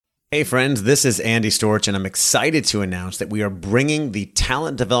Hey friends, this is Andy Storch, and I'm excited to announce that we are bringing the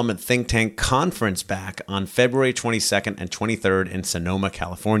Talent Development Think Tank Conference back on February 22nd and 23rd in Sonoma,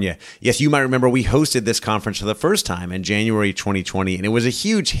 California. Yes, you might remember we hosted this conference for the first time in January 2020, and it was a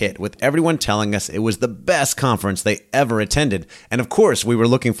huge hit with everyone telling us it was the best conference they ever attended. And of course, we were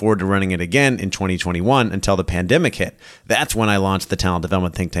looking forward to running it again in 2021 until the pandemic hit. That's when I launched the Talent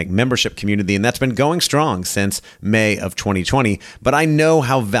Development Think Tank membership community, and that's been going strong since May of 2020. But I know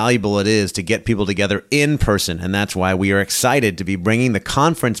how valuable it is to get people together in person, and that's why we are excited to be bringing the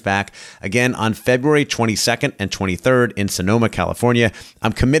conference back again on February 22nd and 23rd in Sonoma, California.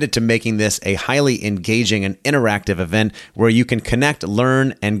 I'm committed to making this a highly engaging and interactive event where you can connect,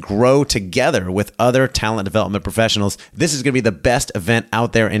 learn, and grow together with other talent development professionals. This is going to be the best event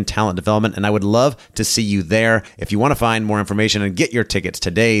out there in talent development, and I would love to see you there. If you want to find more information and get your tickets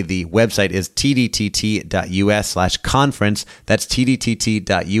today, the website is tdtt.us/conference. That's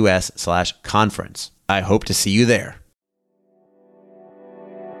tdtt.us/conference. I hope to see you there.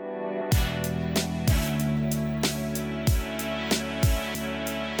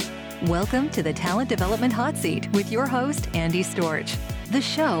 Welcome to the Talent Development Hot Seat with your host, Andy Storch. The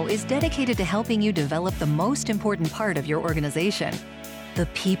show is dedicated to helping you develop the most important part of your organization, the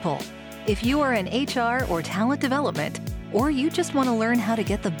people. If you are in HR or talent development, or you just want to learn how to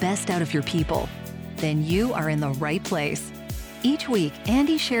get the best out of your people, then you are in the right place. Each week,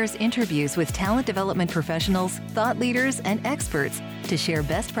 Andy shares interviews with talent development professionals, thought leaders, and experts to share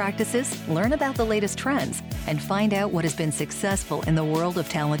best practices, learn about the latest trends, and find out what has been successful in the world of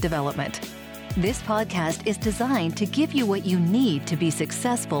talent development. This podcast is designed to give you what you need to be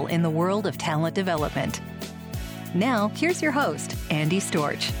successful in the world of talent development. Now, here's your host, Andy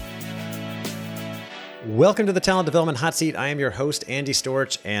Storch. Welcome to the Talent Development Hot Seat. I am your host, Andy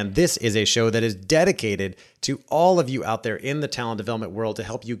Storch, and this is a show that is dedicated to all of you out there in the talent development world to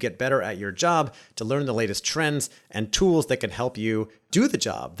help you get better at your job, to learn the latest trends and tools that can help you do the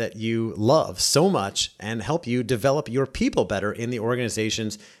job that you love so much and help you develop your people better in the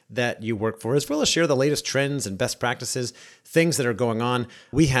organizations that you work for, as well as share the latest trends and best practices, things that are going on.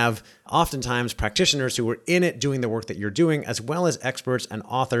 We have oftentimes practitioners who are in it doing the work that you're doing, as well as experts and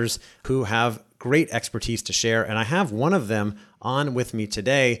authors who have great expertise to share. And I have one of them on with me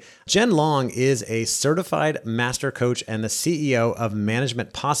today. Jen Long is a certified master coach and the CEO of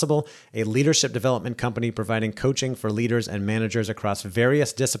Management Possible, a leadership development company providing coaching for leaders and managers across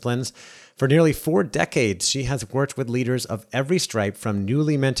various disciplines. For nearly 4 decades, she has worked with leaders of every stripe, from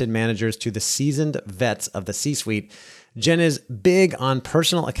newly minted managers to the seasoned vets of the C-suite. Jen is big on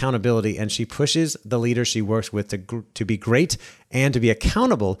personal accountability, and she pushes the leaders she works with to be great and to be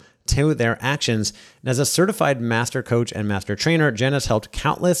accountable to their actions. And as a certified master coach and master trainer, Jen has helped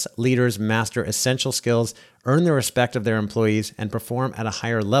countless leaders master essential skills, earn the respect of their employees, and perform at a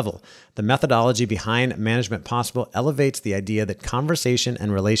higher level. The methodology behind Management Possible elevates the idea that conversation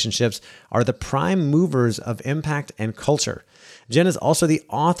and relationships are the prime movers of impact and culture. Jen is also the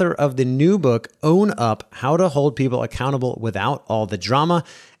author of the new book, Own Up: How to Hold People Accountable Without All the Drama.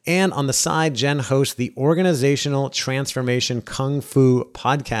 And on the side, Jen hosts the Organizational Transformation Kung Fu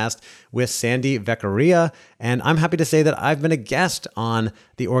podcast with Sandy Veckaria. And I'm happy to say that I've been a guest on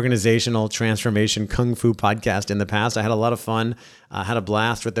the Organizational Transformation Kung Fu podcast in the past. I had a lot of fun, had a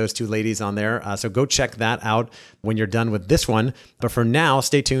blast with those two ladies on there. So go check that out when you're done with this one. But for now,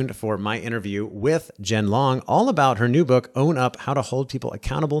 stay tuned for my interview with Jen Long, all about her new book, Own Up: How to Hold People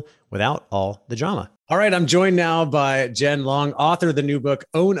Accountable Without All the Drama. All right, I'm joined now by Jen Long, author of the new book,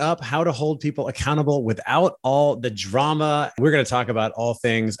 Own Up: How to Hold People Accountable Without All the Drama. We're going to talk about all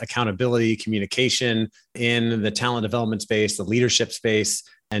things accountability, communication in the talent development space, the leadership space.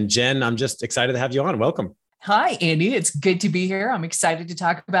 And Jen, I'm just excited to have you on. Welcome. Hi, Andy. It's good to be here. I'm excited to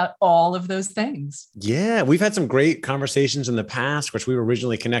talk about all of those things. Yeah, we've had some great conversations in the past, which we were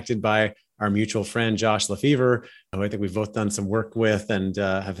originally connected by our mutual friend, Josh Lefevre, who I think we've both done some work with and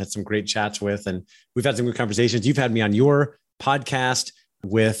have had some great chats with. And we've had some good conversations. You've had me on your podcast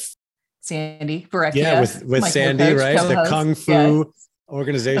with Sandy Veckaria. Yeah, with Sandy, coach, right? Co-host. The Kung Fu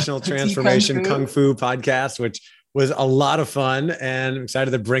Organizational Transformation Kung Fu podcast, which was a lot of fun, and I'm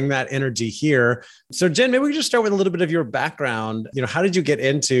excited to bring that energy here. So Jen, maybe we can just start with a little bit of your background. How did you get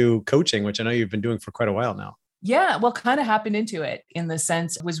into coaching, which I know you've been doing for quite a while now? Yeah, well, kind of happened into it in the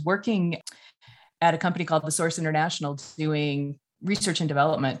sense I was working at a company called The Source International doing research and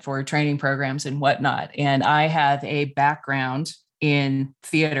development for training programs and whatnot. And I have a background in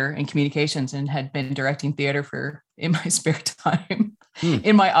theater and communications and had been directing theater in my spare time,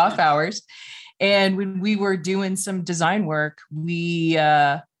 in my off hours. And when we were doing some design work, we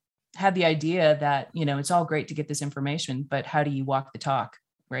had the idea that, it's all great to get this information, but how do you walk the talk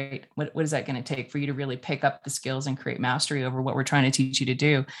right? What is that going to take for you to really pick up the skills and create mastery over what we're trying to teach you to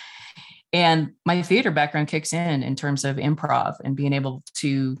do? And my theater background kicks in terms of improv and being able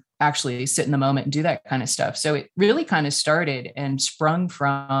to actually sit in the moment and do that kind of stuff. So it really kind of started and sprung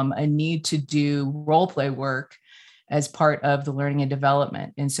from a need to do role play work as part of the learning and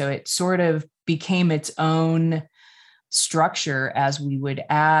development. And so it sort of became its own structure as we would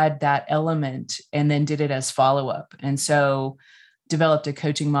add that element and then did it as follow-up. And so developed a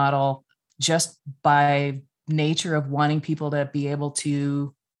coaching model just by nature of wanting people to be able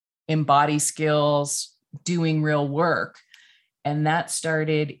to embody skills, doing real work. And that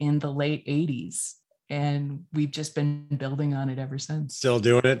started in the late 80s. And we've just been building on it ever since. Still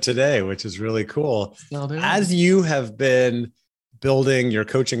doing it today, which is really cool. Still doing As it. you have been building your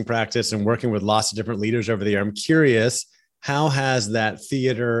coaching practice and working with lots of different leaders over the year, I'm curious, how has that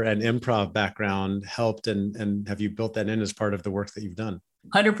theater and improv background helped, and have you built that in as part of the work that you've done?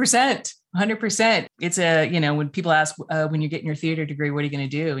 100%. It's when people ask, when you're getting your theater degree, what are you going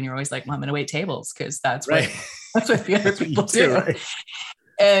to do? And you're always like, well, I'm going to wait tables, because that's right. That's what the other people do. Right.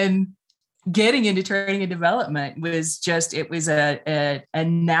 And getting into training and development was just, it was a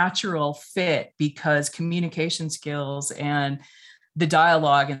natural fit, because communication skills and the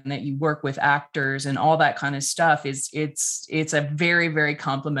dialogue, and that you work with actors and all that kind of stuff, it's a very, very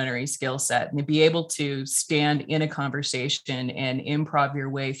complementary skill set. And to be able to stand in a conversation and improv your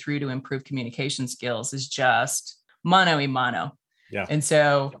way through to improve communication skills is just mano a mano. Yeah. And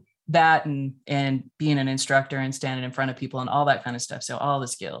so that and being an instructor and standing in front of people and all that kind of stuff. So all the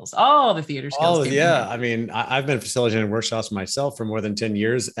skills, all the theater skills. I mean, I've been facilitating workshops myself for more than 10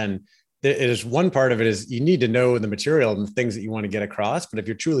 years. And it is one part of it is you need to know the material and the things that you want to get across. But if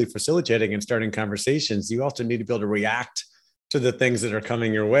you're truly facilitating and starting conversations, you also need to be able to react to the things that are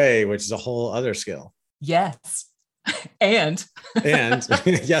coming your way, which is a whole other skill. Yes. And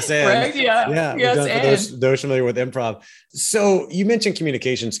yes, and right? Yeah. Yes, those familiar with improv. So you mentioned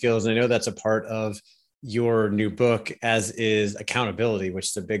communication skills, and I know that's a part of your new book, as is accountability, which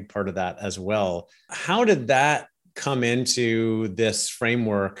is a big part of that as well. How did that come into this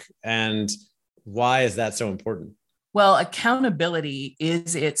framework, and why is that so important? Well, accountability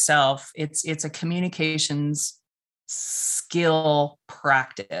is itself, it's a communications skill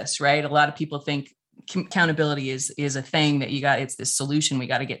practice, right? A lot of people think accountability is a thing that it's this solution. We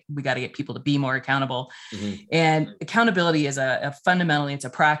got to get people to be more accountable. Mm-hmm. And accountability is fundamentally, it's a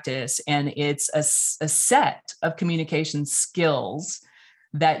practice, and it's a set of communication skills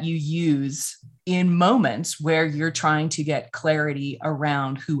that you use in moments where you're trying to get clarity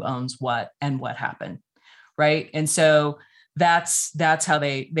around who owns what and what happened. Right. And so that's how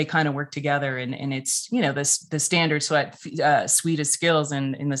they kind of work together. And it's, the standard suite of skills,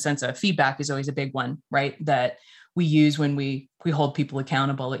 and in the sense of feedback is always a big one, right? That we use when we hold people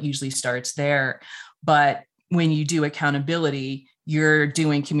accountable. It usually starts there. But when you do accountability, you're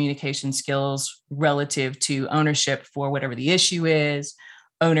doing communication skills relative to ownership for whatever the issue is,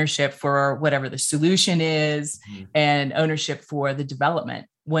 ownership for whatever the solution is, mm-hmm. and ownership for the development.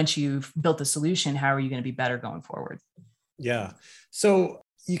 Once you've built the solution, how are you going to be better going forward? Yeah. So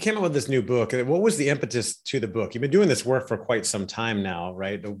you came out with this new book. What was the impetus to the book? You've been doing this work for quite some time now,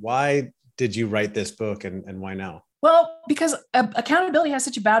 right? Why did you write this book, and why now? Well, because accountability has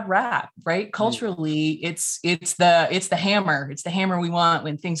such a bad rap, right? Culturally, it's the hammer. It's the hammer we want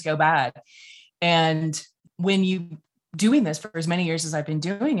when things go bad. And when you doing this for as many years as I've been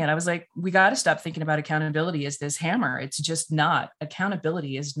doing it, I was like, we got to stop thinking about accountability as this hammer. It's just not.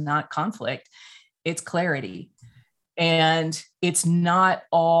 Accountability is not conflict. It's clarity. And it's not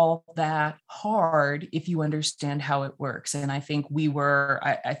all that hard if you understand how it works. And I think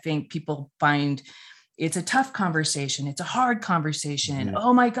I think people find it's a tough conversation. It's a hard conversation. Mm-hmm.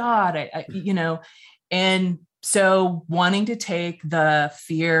 Oh my God. And so wanting to take the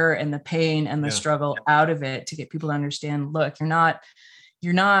fear and the pain and the struggle out of it to get people to understand, look,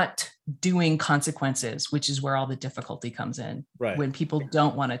 you're not doing consequences, which is where all the difficulty comes in. Right. When people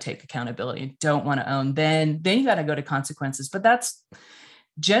don't want to take accountability, don't want to own, then you got to go to consequences. But that's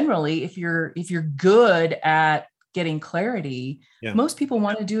generally, if you're good at getting clarity, most people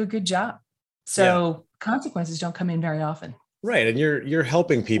want to do a good job. So consequences don't come in very often. Right. And you're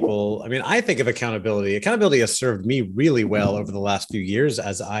helping people. I mean, I think of accountability. Accountability has served me really well over the last few years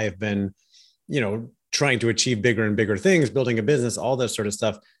as I've been, trying to achieve bigger and bigger things, building a business, all that sort of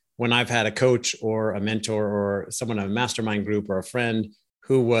stuff. When I've had a coach or a mentor or someone in a mastermind group or a friend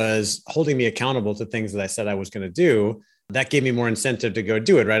who was holding me accountable to things that I said I was going to do, that gave me more incentive to go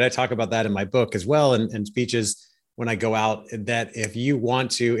do it. Right. I talk about that in my book as well, and speeches when I go out, that if you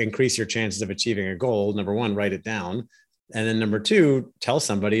want to increase your chances of achieving a goal, number one, write it down. And then number two, tell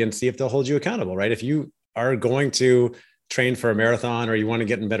somebody and see if they'll hold you accountable, right? If you are going to train for a marathon or you want to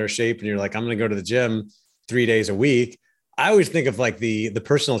get in better shape and you're like, I'm going to go to the gym 3 days a week. I always think of like the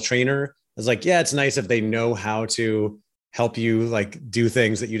personal trainer as like, yeah, it's nice if they know how to help you like do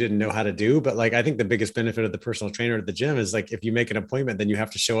things that you didn't know how to do. But like, I think the biggest benefit of the personal trainer at the gym is like, if you make an appointment, then you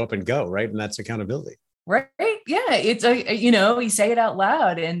have to show up and go, right? And that's accountability. Right. Yeah. It's you say it out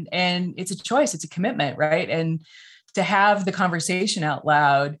loud and it's a choice. It's a commitment. Right. And to have the conversation out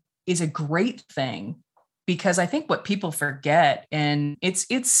loud is a great thing, because I think what people forget, and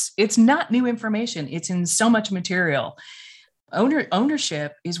it's not new information. It's in so much material.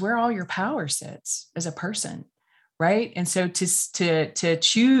 Ownership is where all your power sits as a person. Right. And so to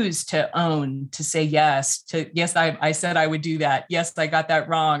choose to own, to say yes, I said I would do that. Yes, I got that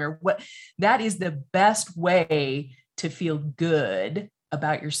wrong, or what, that is the best way to feel good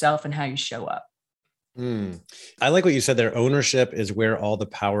about yourself and how you show up. I like what you said there. Ownership is where all the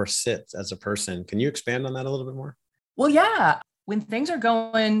power sits as a person. Can you expand on that a little bit more? Well, yeah. When things are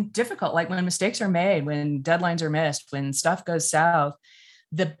going difficult, like when mistakes are made, when deadlines are missed, when stuff goes south,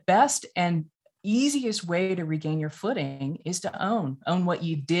 the best and easiest way to regain your footing is to own what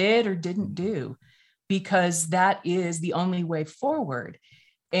you did or didn't do, because that is the only way forward.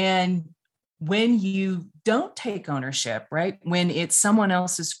 And when you don't take ownership, right, when it's someone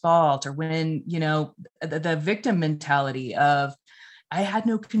else's fault, or when, the victim mentality of, I had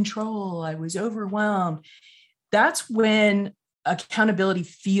no control, I was overwhelmed, that's when accountability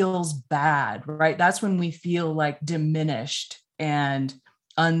feels bad, right? That's when we feel like diminished and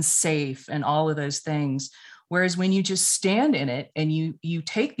unsafe and all of those things. Whereas when you just stand in it and you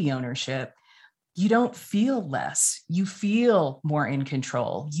take the ownership, you don't feel less. You feel more in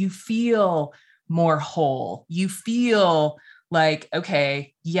control. You feel more whole. You feel like,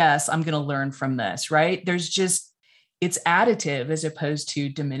 okay, yes, I'm going to learn from this, right? It's additive as opposed to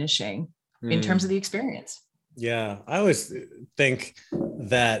diminishing in terms of the experience. Yeah. I always think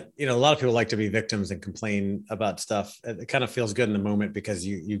that, a lot of people like to be victims and complain about stuff. It kind of feels good in the moment because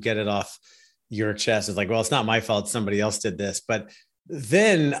you get it off your chest. It's like, well, it's not my fault. Somebody else did this. But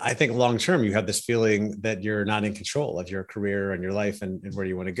then I think long-term, you have this feeling that you're not in control of your career and your life and where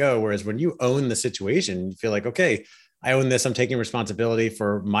you want to go. Whereas when you own the situation, you feel like, okay, I own this. I'm taking responsibility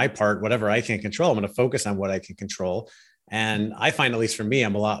for my part, whatever I can control. I'm going to focus on what I can control. And I find, at least for me,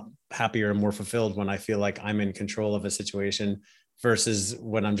 I'm a lot happier and more fulfilled when I feel like I'm in control of a situation versus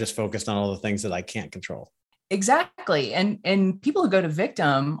when I'm just focused on all the things that I can't control. Exactly. And people who go to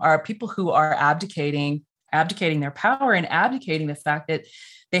victim are people who are abdicating their power and abdicating the fact that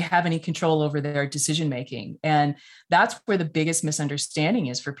they have any control over their decision making. And that's where the biggest misunderstanding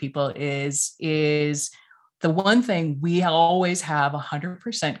is for people is the one thing we always have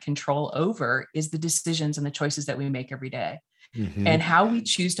 100% control over is the decisions and the choices that we make every day, and how we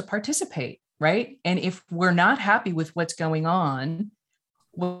choose to participate, right? And if we're not happy with what's going on,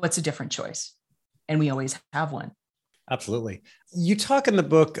 what's a different choice? And we always have one. Absolutely. You talk in the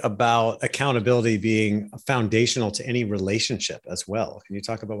book about accountability being foundational to any relationship as well. Can you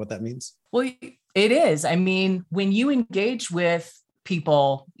talk about what that means? Well, it is. I mean, when you engage with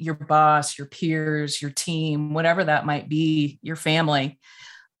people, your boss, your peers, your team, whatever that might be, your family,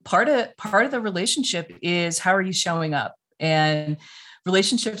 part of the relationship is how are you showing up? And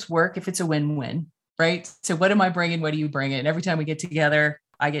relationships work if it's a win-win, right? So what am I bringing? What do you bring in? Every time we get together,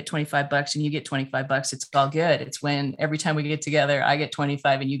 I get $25 and you get $25. It's all good. It's when every time we get together, I get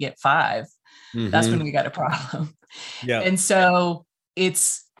 25 and you get 5. That's when we got a problem. Yeah. And so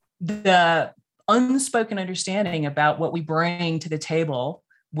it's the unspoken understanding about what we bring to the table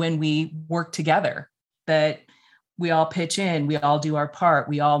when we work together, that we all pitch in, we all do our part,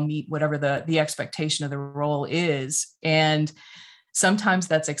 we all meet whatever the expectation of the role is. And sometimes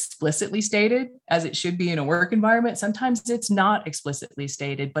that's explicitly stated, as it should be in a work environment. Sometimes it's not explicitly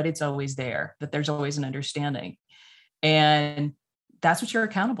stated, but it's always there, that there's always an understanding. And that's what you're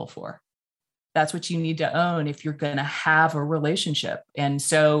accountable for. That's what you need to own if you're going to have a relationship. And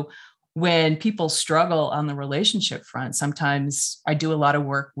so when people struggle on the relationship front, sometimes I do a lot of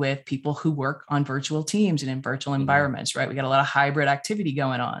work with people who work on virtual teams and in virtual environments, right? We got a lot of hybrid activity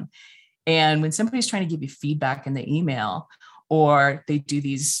going on. And when somebody's trying to give you feedback in the email, or they do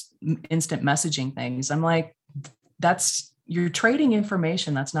these instant messaging things, I'm like, you're trading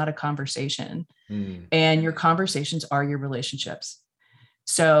information. That's not a conversation. And your conversations are your relationships.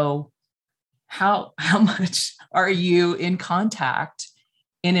 So how much are you in contact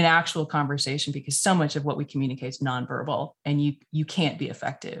in an actual conversation? Because so much of what we communicate is nonverbal, and you can't be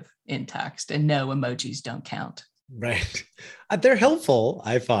effective in text, and no, emojis don't count. Right. They're helpful,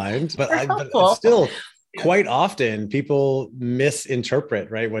 I find, but They're helpful. Still, quite often people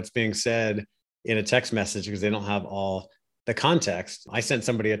misinterpret, right, what's being said in a text message because they don't have all the context. I sent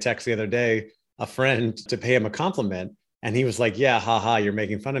somebody a text the other day, a friend, to pay him a compliment. And he was like, yeah, haha, you're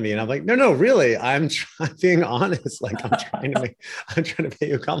making fun of me. And I'm like, no, really, I'm being honest. Like I'm trying to pay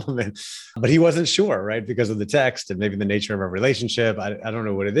you a compliment. But he wasn't sure, right? Because of the text and maybe the nature of our relationship. I don't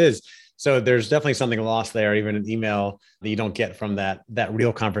know what it is. So there's definitely something lost there, even an email that you don't get from that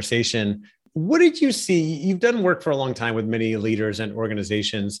real conversation. What did you see? You've done work for a long time with many leaders and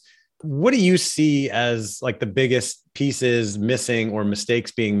organizations. What do you see as like the biggest pieces missing or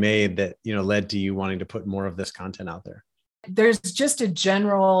mistakes being made that, led to you wanting to put more of this content out there? There's just a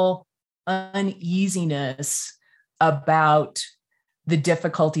general uneasiness about the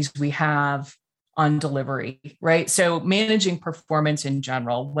difficulties we have on delivery, right? So managing performance in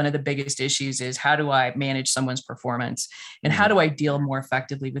general, one of the biggest issues is how do I manage someone's performance and how do I deal more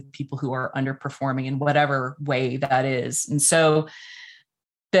effectively with people who are underperforming in whatever way that is? And so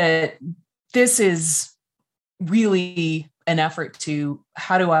this is really an effort to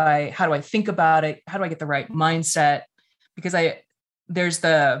how do I think about it? How do I get the right mindset? Because there's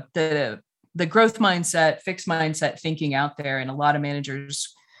the growth mindset, fixed mindset thinking out there, and a lot of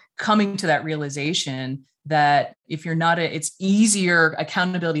managers coming to that realization that if you're not it's easier.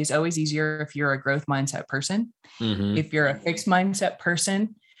 Accountability is always easier if you're a growth mindset person. Mm-hmm. If you're a fixed mindset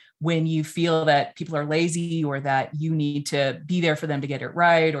person, when you feel that people are lazy or that you need to be there for them to get it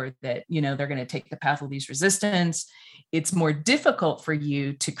right, or that, they're going to take the path of least resistance, it's more difficult for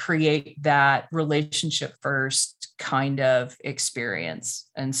you to create that relationship first kind of experience.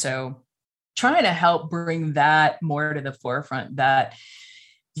 And so trying to help bring that more to the forefront, that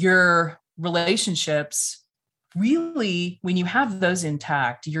your relationships really, when you have those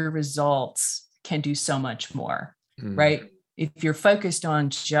intact, your results can do so much more, right? If you're focused on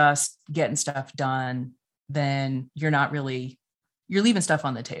just getting stuff done, then you're leaving stuff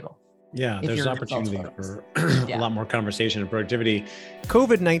on the table. Yeah, there's opportunity for a lot more conversation and productivity.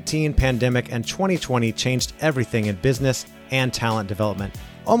 COVID-19 pandemic and 2020 changed everything in business and talent development.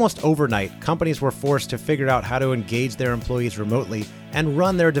 Almost overnight, companies were forced to figure out how to engage their employees remotely and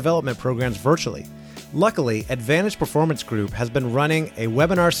run their development programs virtually. Luckily, Advantage Performance Group has been running a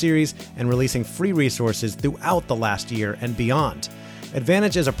webinar series and releasing free resources throughout the last year and beyond.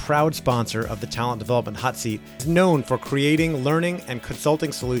 Advantage is a proud sponsor of the Talent Development Hot Seat. It's known for creating, learning, and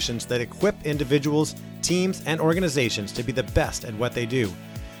consulting solutions that equip individuals, teams, and organizations to be the best at what they do.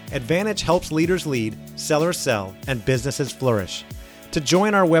 Advantage helps leaders lead, sellers sell, and businesses flourish. To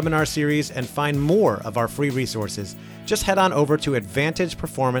join our webinar series and find more of our free resources, just head on over to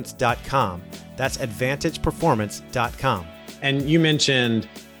advantageperformance.com. That's advantageperformance.com. And you mentioned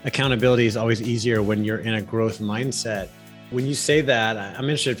accountability is always easier when you're in a growth mindset. When you say that, I'm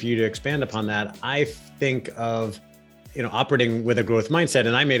interested for you to expand upon that. I think of, operating with a growth mindset.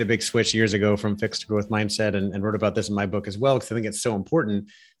 And I made a big switch years ago from fixed to growth mindset and wrote about this in my book as well, because I think it's so important.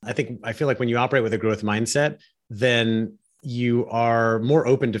 I feel like when you operate with a growth mindset, then you are more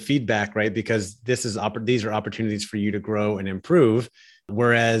open to feedback, right? Because these are opportunities for you to grow and improve.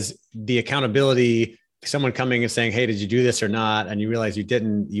 Whereas the accountability, someone coming and saying, hey, did you do this or not? And you realize you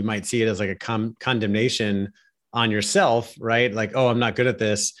didn't, you might see it as like a condemnation on yourself, right? Like, oh, I'm not good at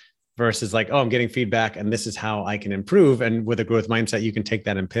this, versus like, oh, I'm getting feedback and this is how I can improve. And with a growth mindset, you can take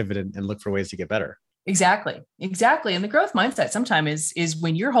that and pivot and look for ways to get better. Exactly. And the growth mindset sometimes is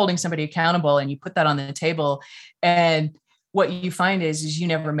when you're holding somebody accountable and you put that on the table, and what you find is you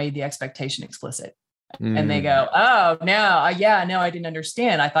never made the expectation explicit. And they go, oh, no, I didn't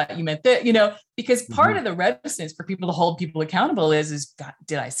understand. I thought you meant that, because part of the reticence for people to hold people accountable is God,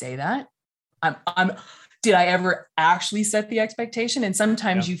 did I say that? Did I ever actually set the expectation? And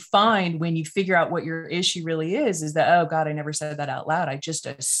sometimes you find when you figure out what your issue really is that, oh God, I never said that out loud. I just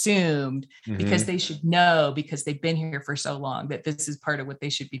assumed because they should know, because they've been here for so long, that this is part of what they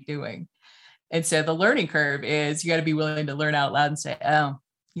should be doing. And so the learning curve is you got to be willing to learn out loud and say, oh,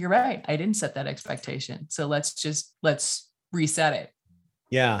 you're right. I didn't set that expectation. So let's reset it.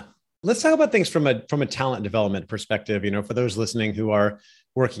 Yeah. Let's talk about things from a talent development perspective, for those listening who are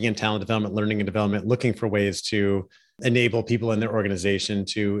working in talent development, learning and development, looking for ways to enable people in their organization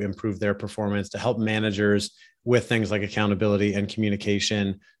to improve their performance, to help managers with things like accountability and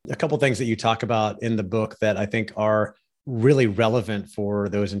communication. A couple of things that you talk about in the book that I think are really relevant for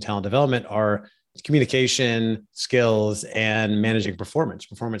those in talent development are communication skills and managing performance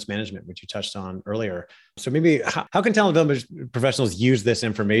management, which you touched on earlier. So maybe how can talent development professionals use this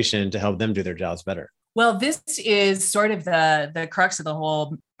information to help them do their jobs better? Well, this is sort of the crux of the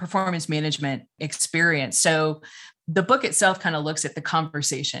whole performance management experience. So the book itself kind of looks at the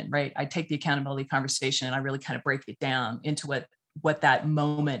conversation, right? I take the accountability conversation and I really kind of break it down into what that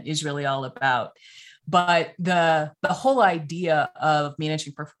moment is really all about. But the whole idea of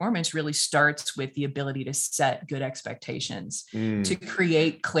managing performance really starts with the ability to set good expectations, to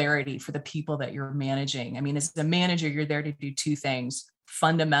create clarity for the people that you're managing. I mean, as a manager, you're there to do two things.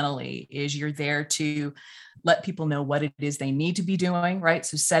 Fundamentally, is you're there to let people know what it is they need to be doing, right?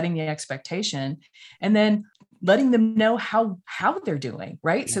 So setting the expectation and then letting them know how they're doing,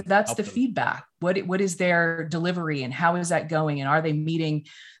 right? So that's the feedback. What is their delivery and how is that going? And are they meeting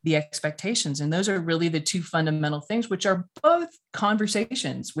the expectations? And those are really the two fundamental things, which are both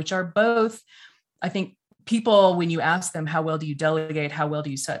conversations, which are both, I think people, when you ask them, how well do you delegate? How well do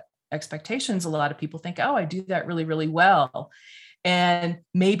you set expectations? A lot of people think, oh, I do that really, really well. And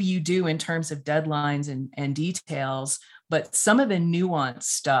maybe you do in terms of deadlines and details, but some of the nuanced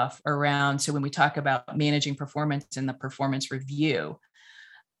stuff around, so when we talk about managing performance in the performance review,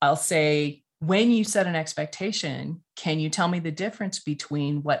 I'll say, when you set an expectation, can you tell me the difference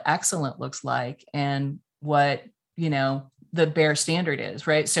between what excellent looks like and what, the bare standard is,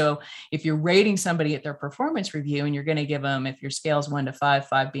 right? So if you're rating somebody at their performance review and you're going to give them, if your scale is 1 to 5,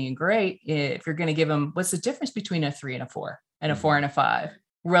 5 being great, if you're going to give them, what's the difference between a 3 and a 4 and a 4 and a 5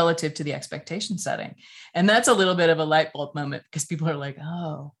 relative to the expectation setting? And that's a little bit of a light bulb moment because people are like,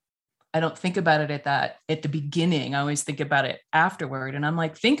 oh, I don't think about it at the beginning. I always think about it afterward. And I'm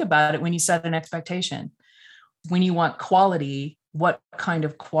like, think about it when you set an expectation. When you want quality, what kind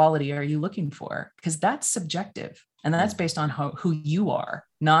of quality are you looking for? Because that's subjective. And that's based on who you are,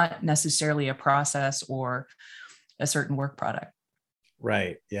 not necessarily a process or a certain work product.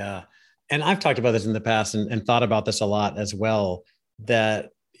 Right. Yeah. And I've talked about this in the past and thought about this a lot as well,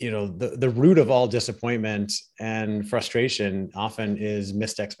 that, the root of all disappointment and frustration often is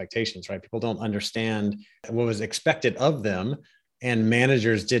missed expectations, right? People don't understand what was expected of them, and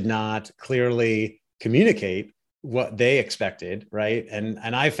managers did not clearly communicate what they expected, right? And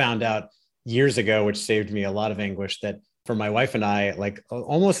I found out years ago, which saved me a lot of anguish, that for my wife and I, like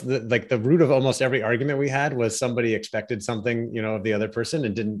almost the root of almost every argument we had was somebody expected something, of the other person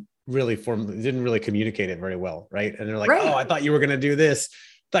and didn't really communicate it very well, right? And they're like, right. Oh, I thought you were going to do this.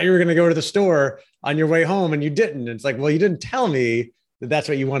 Thought you were going to go to the store on your way home and you didn't. And it's like, well, you didn't tell me that that's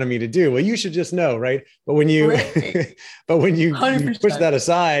what you wanted me to do. Well, you should just know, right? But when you, right. But when you push that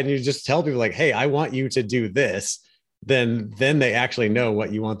aside and you just tell people like, hey, I want you to do this, then they actually know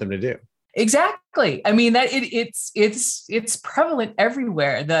what you want them to do. Exactly. I mean, that it's prevalent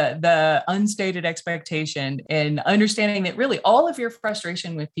everywhere. The unstated expectation and understanding that really all of your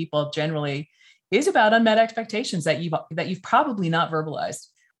frustration with people generally is about unmet expectations that you've probably not verbalized.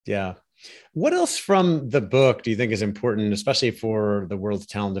 Yeah. What else from the book do you think is important, especially for the world of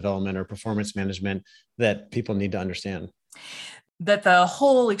talent development or performance management, that people need to understand? That the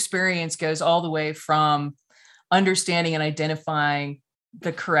whole experience goes all the way from understanding and identifying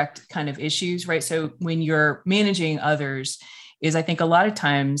the correct kind of issues, right? So when you're managing others, is I think a lot of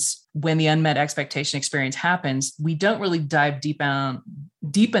times when the unmet expectation experience happens, we don't really dive deep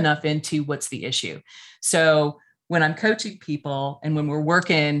enough into what's the issue. So when I'm coaching people and when we're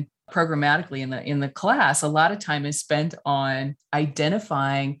working programmatically in the class, a lot of time is spent on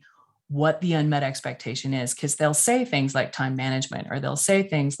identifying what the unmet expectation is, because they'll say things like time management, or they'll say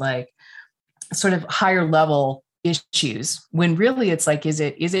things like sort of higher level issues, when really it's like, is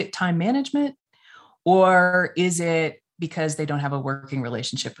it time management, or is it because they don't have a working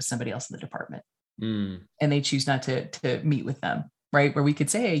relationship with somebody else in the department and they choose not to meet with them, right? Where we could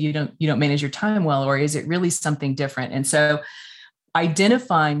say, hey, you don't manage your time well, or is it really something different? And so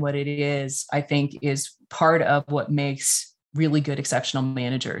identifying what it is, I think, is part of what makes really good, exceptional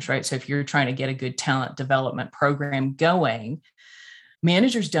managers, right? So if you're trying to get a good talent development program going,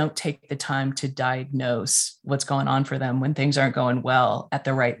 managers don't take the time to diagnose what's going on for them when things aren't going well at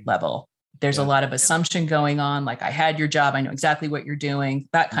the right level. There's a lot of assumption going on, like, I had your job, I know exactly what you're doing,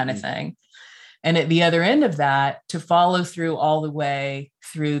 that kind of thing. And at the other end of that, to follow through all the way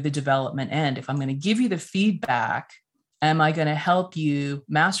through the development end, if I'm going to give you the feedback, am I going to help you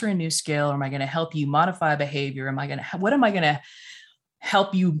master a new skill? Or am I going to help you modify behavior? What am I going to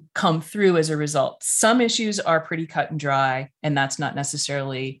help you come through as a result? Some issues are pretty cut and dry, and that's not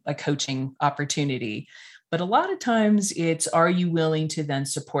necessarily a coaching opportunity. But a lot of times it's, are you willing to then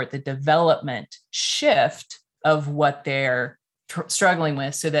support the development shift of what they're struggling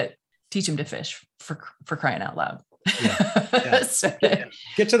with, so that teach them to fish, for crying out loud. Yeah. So,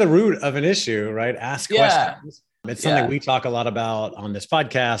 get to the root of an issue, right? Ask questions. It's something we talk a lot about on this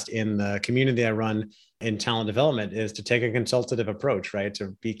podcast. In the community I run in talent development, is to take a consultative approach, right?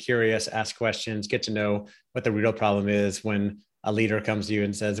 To be curious, ask questions, get to know what the real problem is. When a leader comes to you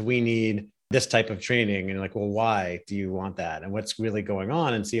and says, we need this type of training, and you're like, well, why do you want that? And what's really going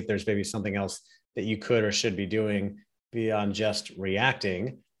on? And see if there's maybe something else that you could or should be doing beyond just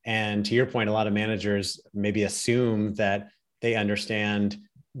reacting. And to your point, a lot of managers maybe assume that they understand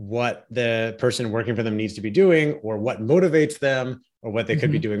what the person working for them needs to be doing, or what motivates them, or what they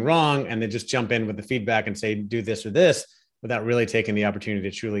could be doing wrong. And they just jump in with the feedback and say, do this or this, without really taking the opportunity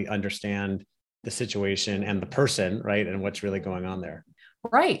to truly understand the situation and the person, right? And what's really going on there.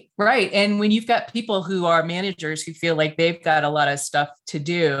 Right. And when you've got people who are managers who feel like they've got a lot of stuff to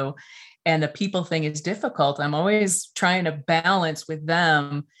do, and the people thing is difficult, I'm always trying to balance with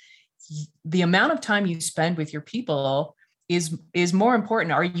them. The amount of time you spend with your people is more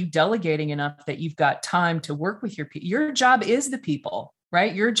important. Are you delegating enough that you've got time to work with your people? Your job is the people,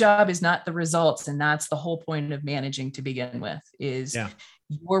 right? Your job is not the results. And that's the whole point of managing to begin with, is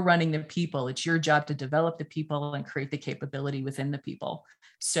you're running the people. It's your job to develop the people and create the capability within the people.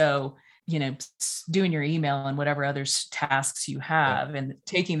 So, doing your email and whatever other tasks you have and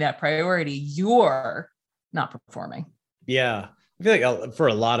taking that priority, you're not performing. Yeah. I feel like for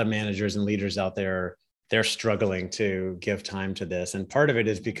a lot of managers and leaders out there, they're struggling to give time to this. And part of it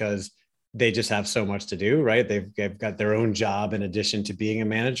is because they just have so much to do, right? They've got their own job in addition to being a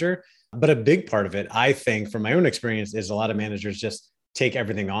manager. But a big part of it, I think, from my own experience, is a lot of managers just take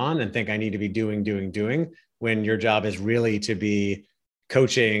everything on and think I need to be doing, when your job is really to be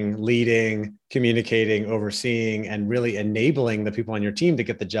coaching, leading, communicating, overseeing, and really enabling the people on your team to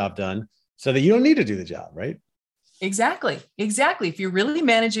get the job done so that you don't need to do the job, right? Exactly. If you're really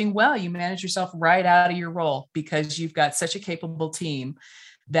managing well, you manage yourself right out of your role, because you've got such a capable team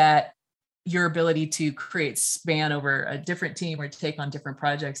that your ability to create span over a different team or take on different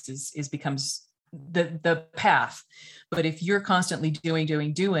projects is becomes the path. But if you're constantly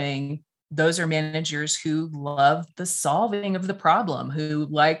doing, those are managers who love the solving of the problem, who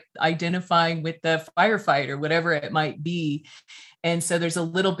like identifying with the firefighter, whatever it might be. And so there's a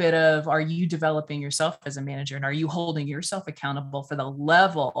little bit of, are you developing yourself as a manager, and are you holding yourself accountable for the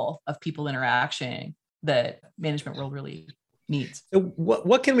level of people interaction that management world really needs? So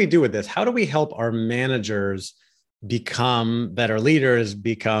what can we do with this? How do we help our managers become better leaders,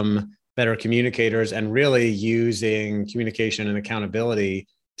 become better communicators, and really using communication and accountability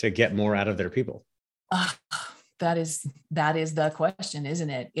to get more out of their people? That is the question, isn't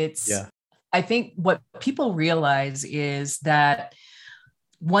it? I think what people realize is that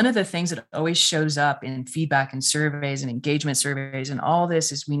one of the things that always shows up in feedback and surveys and engagement surveys and all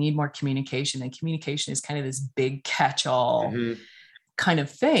this is we need more communication, and communication is kind of this big catch-all kind of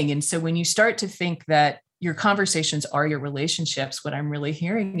thing. And so when you start to think that your conversations are your relationships, what I'm really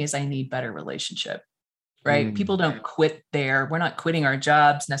hearing is I need better relationship, right? People don't quit there. We're not quitting our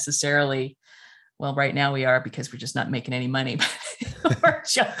jobs necessarily. Well, right now we are, because we're just not making any money. we're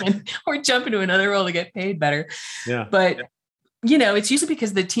jumping to another role to get paid better. Yeah. But it's usually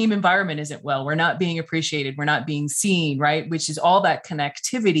because the team environment isn't well. We're not being appreciated. We're not being seen, right? Which is all that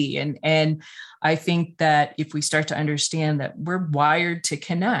connectivity. And I think that if we start to understand that we're wired to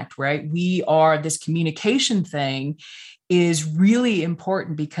connect, right? This communication thing is really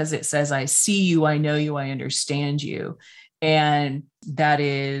important, because it says, I see you, I know you, I understand you. And that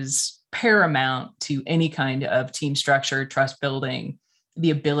is paramount to any kind of team structure, trust building,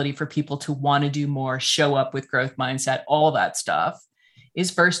 the ability for people to want to do more, show up with growth mindset, all that stuff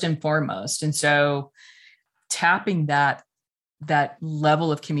is first and foremost. And so tapping that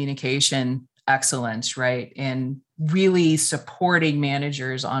level of communication excellence, right? And really supporting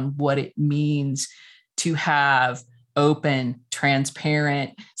managers on what it means to have open,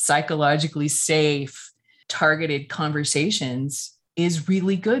 transparent, psychologically safe, targeted conversations is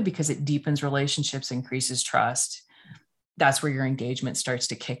really good, because it deepens relationships, increases trust. That's where your engagement starts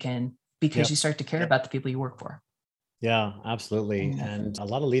to kick in, because you start to care about the people you work for. Yeah, absolutely. And a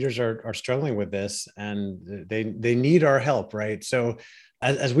lot of leaders are struggling with this, and they need our help, right? So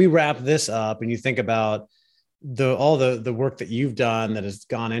as we wrap this up and you think about all the work that you've done that has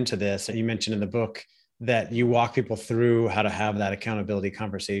gone into this, and you mentioned in the book that you walk people through how to have that accountability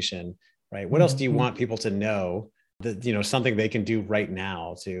conversation, right? What else do you want people to know that, something they can do right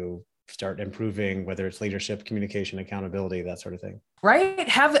now to start improving, whether it's leadership, communication, accountability, that sort of thing? Right.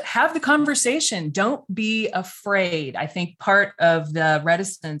 Have the conversation. Don't be afraid. I think part of the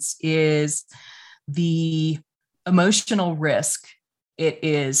reticence is the emotional risk it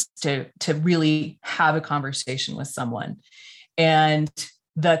is to really have a conversation with someone, and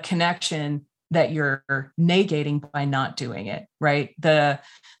the connection that you're negating by not doing it, right? The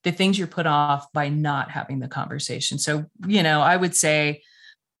things you're put off by not having the conversation. So, I would say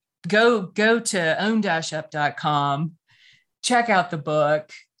go to own-up.com, check out the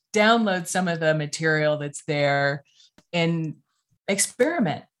book, download some of the material that's there, and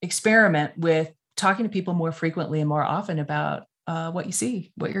experiment with talking to people more frequently and more often about what you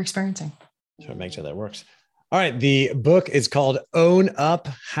see, what you're experiencing. So make sure that works. All right. The book is called Own Up: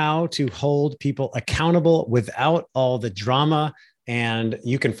 How to Hold People Accountable Without All the Drama. And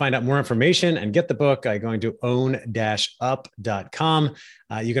you can find out more information and get the book by going to own-up.com.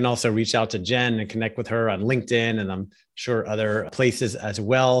 You can also reach out to Jen and connect with her on LinkedIn, and I'm sure other places as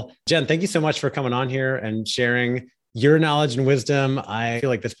well. Jen, thank you so much for coming on here and sharing your knowledge and wisdom. I feel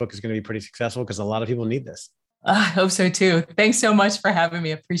like this book is going to be pretty successful because a lot of people need this. I hope so too. Thanks so much for having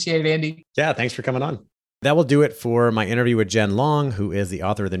me. Appreciate it, Andy. Yeah, thanks for coming on. That will do it for my interview with Jen Long, who is the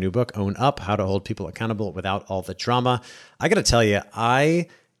author of the new book, Own Up: How to Hold People Accountable Without All the Drama. I got to tell you, I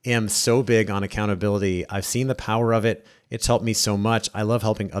am so big on accountability. I've seen the power of it. It's helped me so much. I love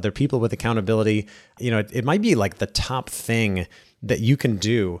helping other people with accountability. It might be like the top thing that you can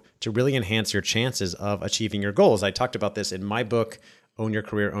do to really enhance your chances of achieving your goals. I talked about this in my book, Own Your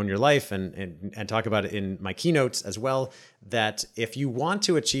Career, Own Your Life, and talk about it in my keynotes as well, that if you want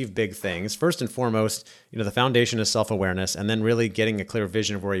to achieve big things, first and foremost, the foundation is self-awareness, and then really getting a clear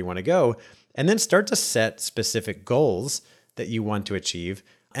vision of where you want to go, and then start to set specific goals that you want to achieve.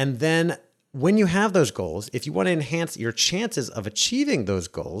 And then when you have those goals, if you want to enhance your chances of achieving those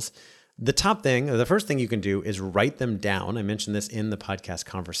goals, the first thing you can do is write them down. I mentioned this in the podcast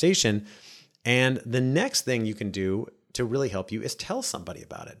conversation. And the next thing you can do to really help you is tell somebody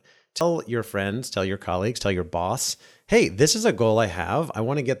about it. Tell your friends, tell your colleagues, tell your boss, hey, this is a goal I have. I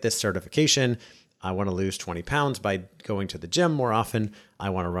want to get this certification. I want to lose 20 pounds by going to the gym more often. I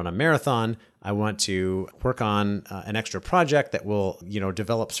want to run a marathon. I want to work on an extra project that will,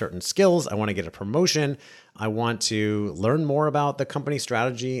 develop certain skills. I want to get a promotion. I want to learn more about the company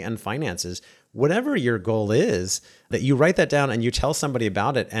strategy and finances. Whatever your goal is, that you write that down and you tell somebody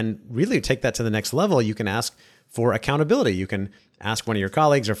about it and really take that to the next level. You can ask for accountability. You can ask one of your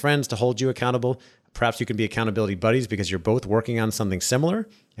colleagues or friends to hold you accountable. Perhaps you can be accountability buddies because you're both working on something similar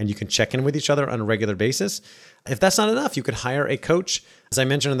and you can check in with each other on a regular basis. If that's not enough, you could hire a coach. As I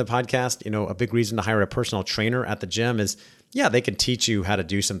mentioned in the podcast, a big reason to hire a personal trainer at the gym is, they can teach you how to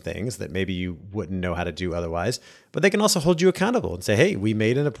do some things that maybe you wouldn't know how to do otherwise, but they can also hold you accountable and say, hey, we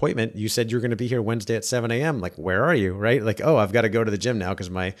made an appointment. You said you're going to be here Wednesday at 7 a.m. Like, where are you? Right? Like, oh, I've got to go to the gym now because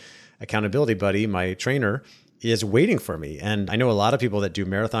my accountability buddy, my trainer, is waiting for me. And I know a lot of people that do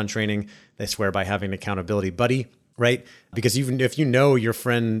marathon training, they swear by having an accountability buddy, right? Because even if your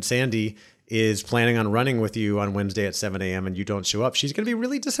friend Sandy is planning on running with you on Wednesday at 7 a.m. and you don't show up, she's going to be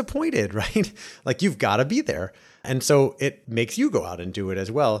really disappointed, right? Like, you've got to be there. And so it makes you go out and do it as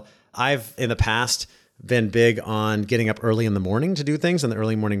well. I've in the past been big on getting up early in the morning to do things in the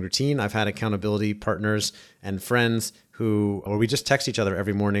early morning routine. I've had accountability partners and friends or we just text each other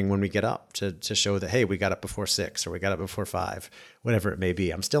every morning when we get up to show that, hey, we got up before 6 or we got up before 5, whatever it may be.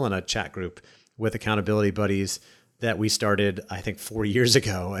 I'm still in a chat group with accountability buddies that we started, I think, 4 years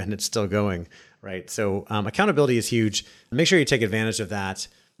ago, and it's still going, right? So accountability is huge. Make sure you take advantage of that.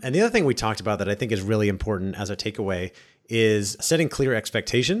 And the other thing we talked about that I think is really important as a takeaway is setting clear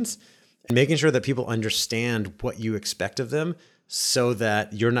expectations and making sure that people understand what you expect of them so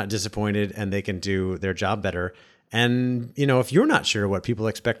that you're not disappointed and they can do their job better. And, if you're not sure what people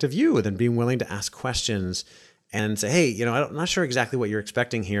expect of you, then being willing to ask questions and say, hey, I'm not sure exactly what you're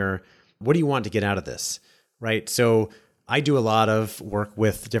expecting here. What do you want to get out of this? Right? So I do a lot of work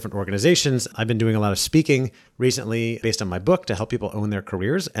with different organizations. I've been doing a lot of speaking recently based on my book to help people own their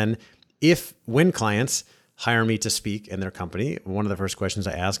careers. And when clients hire me to speak in their company, one of the first questions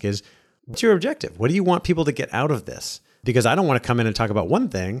I ask is, what's your objective? What do you want people to get out of this? Because I don't want to come in and talk about one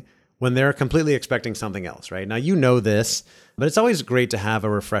thing when they're completely expecting something else, right? Now, this, but it's always great to have a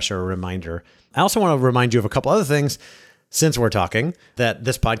refresher, a reminder. I also want to remind you of a couple other things since we're talking, that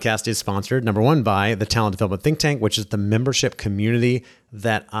this podcast is sponsored, number one, by the Talent Development Think Tank, which is the membership community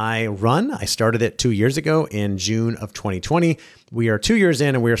that I run. I started it 2 years ago in June of 2020. We are 2 years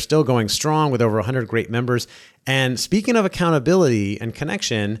in and we are still going strong with over 100 great members. And speaking of accountability and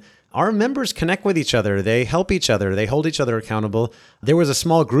connection, our members connect with each other. They help each other. They hold each other accountable. There was a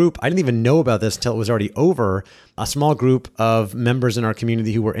small group, I didn't even know about this until it was already over, a small group of members in our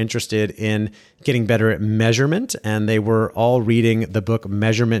community who were interested in getting better at measurement. And they were all reading the book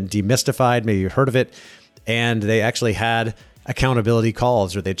Measurement Demystified. Maybe you've heard of it. And they actually had accountability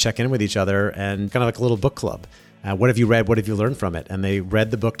calls where they'd check in with each other and kind of like a little book club. What have you read? What have you learned from it? And they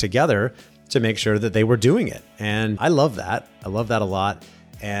read the book together to make sure that they were doing it. And I love that. I love that a lot.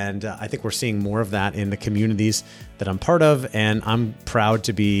 And I think we're seeing more of that in the communities that I'm part of. And I'm proud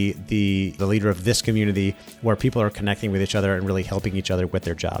to be the leader of this community where people are connecting with each other and really helping each other with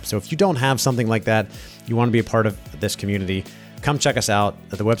their jobs. So if you don't have something like that, you want to be a part of this community, come check us out.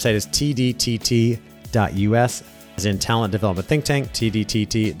 The website is tdtt.us, as in Talent Development Think Tank,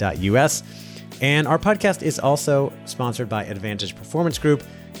 tdtt.us. And our podcast is also sponsored by Advantage Performance Group.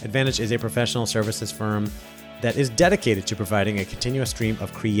 Advantage is a professional services firm that is dedicated to providing a continuous stream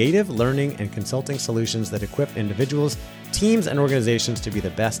of creative learning and consulting solutions that equip individuals, teams, and organizations to be the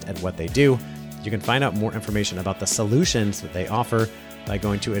best at what they do. You can find out more information about the solutions that they offer by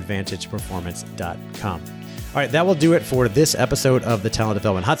going to advantageperformance.com. All right, that will do it for this episode of the Talent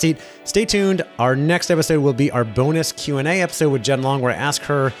Development Hot Seat. Stay tuned. Our next episode will be our bonus Q&A episode with Jen Long, where I ask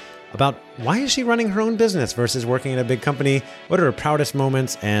her about why is she running her own business versus working in a big company, what are her proudest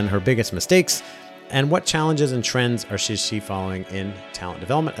moments and her biggest mistakes, and what challenges and trends are she following in talent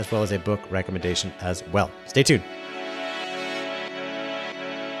development, as well as a book recommendation as well. Stay tuned.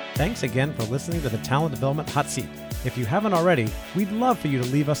 Thanks again for listening to the Talent Development Hot Seat. If you haven't already, we'd love for you to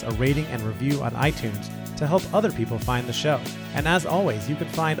leave us a rating and review on iTunes to help other people find the show. And as always, you can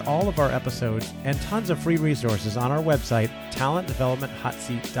find all of our episodes and tons of free resources on our website,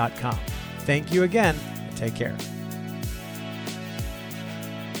 talentdevelopmenthotseat.com. Thank you again, and take care.